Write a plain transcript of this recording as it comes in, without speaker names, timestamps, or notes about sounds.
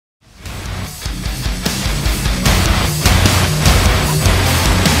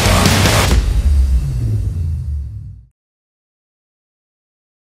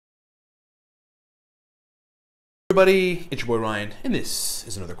Everybody, it's your boy Ryan, and this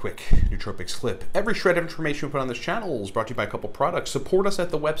is another quick Nootropics clip. Every shred of information we put on this channel is brought to you by a couple products. Support us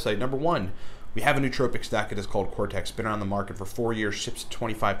at the website. Number one, we have a nootropics stack. It is called Cortex. Been on the market for 4 years, ships to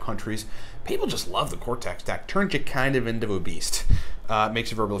 25 countries. People just love the Cortex stack. Turns you kind of into a beast.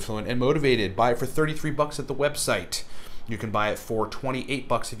 Makes you verbally fluent and motivated. Buy it for 33 bucks at the website. You can buy it for 28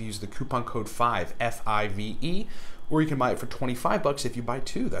 bucks if you use the coupon code 5, F-I-V-E. Or you can buy it for 25 bucks if you buy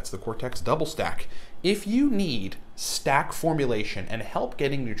two. That's the Cortex Double Stack. If you need stack formulation and help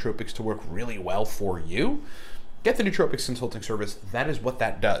getting nootropics to work really well for you, get the Nootropics Consulting Service. That is what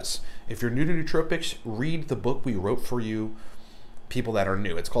that does. If you're new to nootropics, read the book we wrote for you, people that are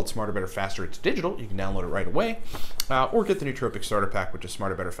new. It's called Smarter, Better, Faster. It's digital. You can download it right away. Or get the Nootropics Starter Pack, which is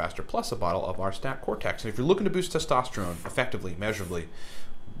Smarter, Better, Faster, plus a bottle of our stack Cortex. And if you're looking to boost testosterone effectively, measurably,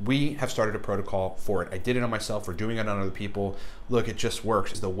 we have started a protocol for it. I did it on myself. We're doing it on other people. Look, it just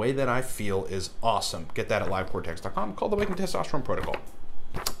works. The way that I feel is awesome. Get that at livecortex.com. Called the Waking Testosterone Protocol.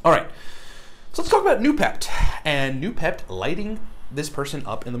 All right. So let's talk about Noopept. And Noopept lighting this person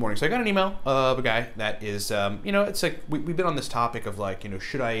up in the morning. So I got an email of a guy that is, it's like we've been on this topic of like,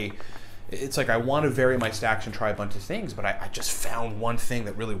 should I... It's like I want to vary my stacks and try a bunch of things, but I just found one thing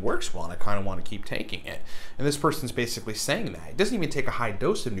that really works well, and I kind of want to keep taking it. And this person's basically saying that. It doesn't even take a high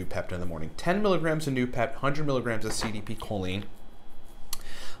dose of Noopept in the morning. 10 milligrams of Noopept, 100 milligrams of CDP choline,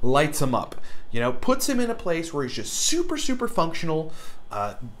 lights him up. Puts him in a place where he's just super, super functional.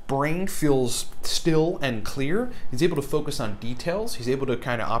 Brain feels still and clear. He's able to focus on details. He's able to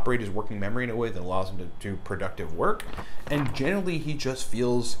kind of operate his working memory in a way that allows him to do productive work. And generally, he just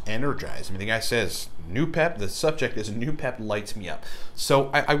feels energized. I mean, the guy says, Noopept, the subject is Noopept lights me up. So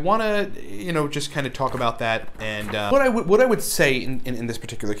I want to, just kind of talk about that. And what I would say in this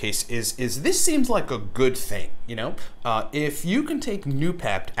particular case is this seems like a good thing. If you can take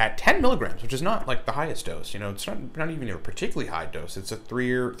Noopept at 10 milligrams, which is not like the highest dose, it's not even a particularly high dose. It's a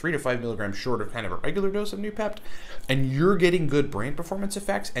 3 to 5 milligrams short of kind of a regular dose of Noopept, and you're getting good brain performance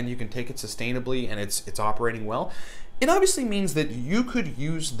effects, and you can take it sustainably, and it's operating well. It obviously means that you could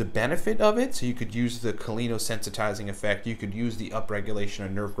use the benefit of it, so you could use the cholinosensitizing effect, you could use the upregulation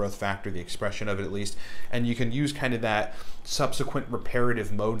of nerve growth factor, the expression of it at least, and you can use kind of that subsequent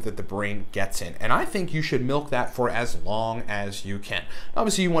reparative mode that the brain gets in. And I think you should milk that for as long as you can.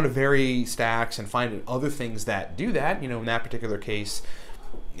 Obviously, you want to vary stacks and find other things that do that. In that particular case,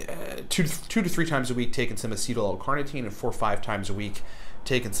 2 to 3 times a week taking some acetyl L-carnitine, and 4 or 5 times a week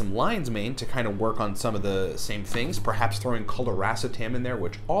taking some lion's mane to kind of work on some of the same things, perhaps throwing coliracetam in there,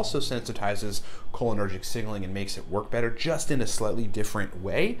 which also sensitizes cholinergic signaling and makes it work better, just in a slightly different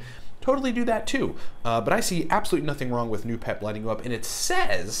way. Totally do that too. But I see absolutely nothing wrong with Noopept lighting you up, and it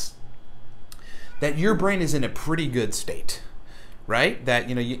says that your brain is in a pretty good state, right? That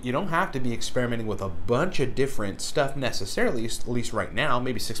you don't have to be experimenting with a bunch of different stuff necessarily, at least right now,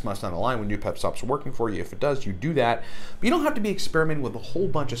 maybe 6 months down the line when Noopept stops working for you. If it does, you do that. But you don't have to be experimenting with a whole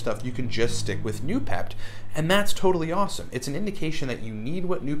bunch of stuff. You can just stick with Noopept, and that's totally awesome. It's an indication that you need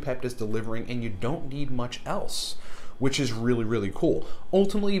what Noopept is delivering, and you don't need much else, which is really, really cool.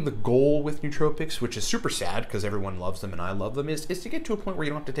 Ultimately, the goal with nootropics, which is super sad because everyone loves them and I love them, is to get to a point where you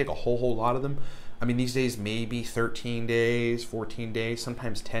don't have to take a whole lot of them. I mean, these days, maybe 13 days, 14 days,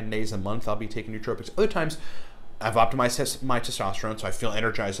 sometimes 10 days a month I'll be taking nootropics. Other times, I've optimized my testosterone, so I feel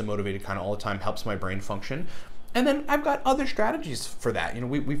energized and motivated kind of all the time, helps my brain function. And then I've got other strategies for that.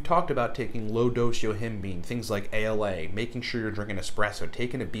 We've talked about taking low-dose yohimbine, things like ALA, making sure you're drinking espresso,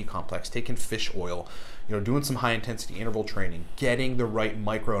 taking a B-complex, taking fish oil, doing some high-intensity interval training, getting the right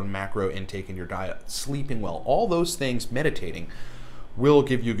micro and macro intake in your diet, sleeping well. All those things, meditating, will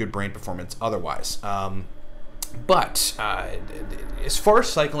give you good brain performance otherwise. But as far as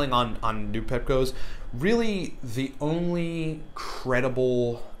cycling on Noopept goes, really the only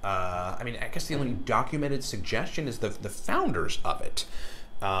credible, I guess the only documented suggestion is the founders of it.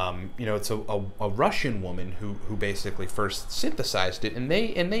 It's a Russian woman who basically first synthesized it, and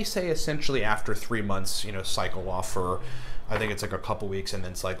they say essentially after 3 months, cycle off for, I think it's like a couple weeks, and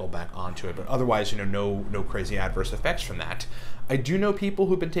then cycle back onto it. But otherwise, no crazy adverse effects from that. I do know people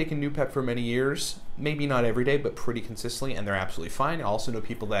who've been taking Noopept for many years, maybe not every day, but pretty consistently, and they're absolutely fine. I also know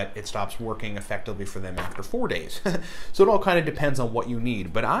people that it stops working effectively for them after 4 days. So it all kind of depends on what you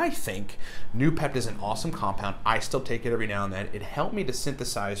need. But I think Noopept is an awesome compound. I still take it every now and then. It helped me to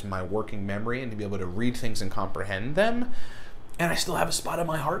synthesize my working memory and to be able to read things and comprehend them. And I still have a spot in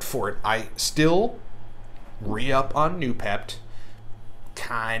my heart for it. I still re-up on Noopept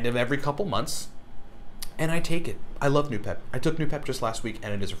kind of every couple months. and I take it. I love Noopept. I took Noopept just last week,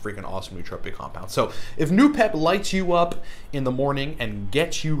 and it is a freaking awesome nootropic compound. So if Noopept lights you up in the morning and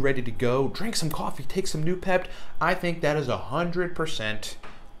gets you ready to go, drink some coffee, take some Noopept, I think that is 100%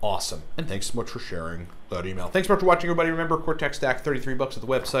 awesome. And thanks so much for sharing that email. Thanks so much for watching, everybody. Remember, Cortex Stack, 33 bucks at the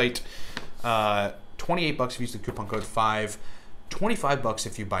website, 28 bucks if you use the coupon code 5, 25 bucks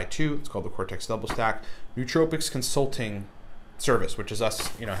if you buy 2. It's called the Cortex Double Stack. Nootropics Consulting Service, which is us,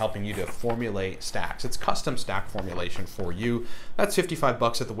 helping you to formulate stacks. It's custom stack formulation for you. That's 55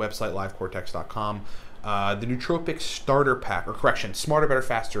 bucks at the website, livecortex.com. The Nootropics Starter Pack, or correction, Smarter, Better,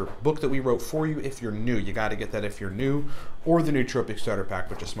 Faster book that we wrote for you if you're new. You got to get that if you're new. Or the Nootropics Starter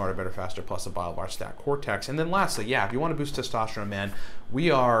Pack, which is Smarter, Better, Faster, plus a bottle of our stack Cortex. And then lastly, yeah, if you want to boost testosterone, man, we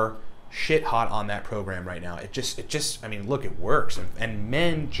are shit hot on that program right now. It just, I mean, look, it works. And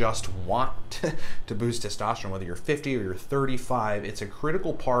men just want to boost testosterone, whether you're 50 or you're 35. It's a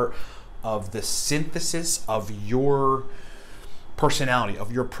critical part of the synthesis of your personality,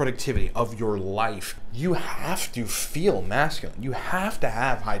 of your productivity, of your life. You have to feel masculine. You have to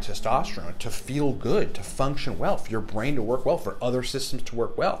have high testosterone to feel good, to function well, for your brain to work well, for other systems to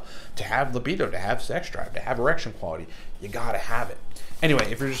work well, to have libido, to have sex drive, to have erection quality. You gotta have it.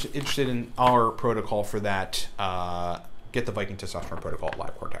 Anyway, if you're just interested in our protocol for that, get the Viking Testosterone Protocol at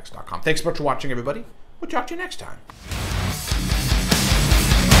livecortex.com. Thanks so much for watching, everybody. We'll talk to you next time.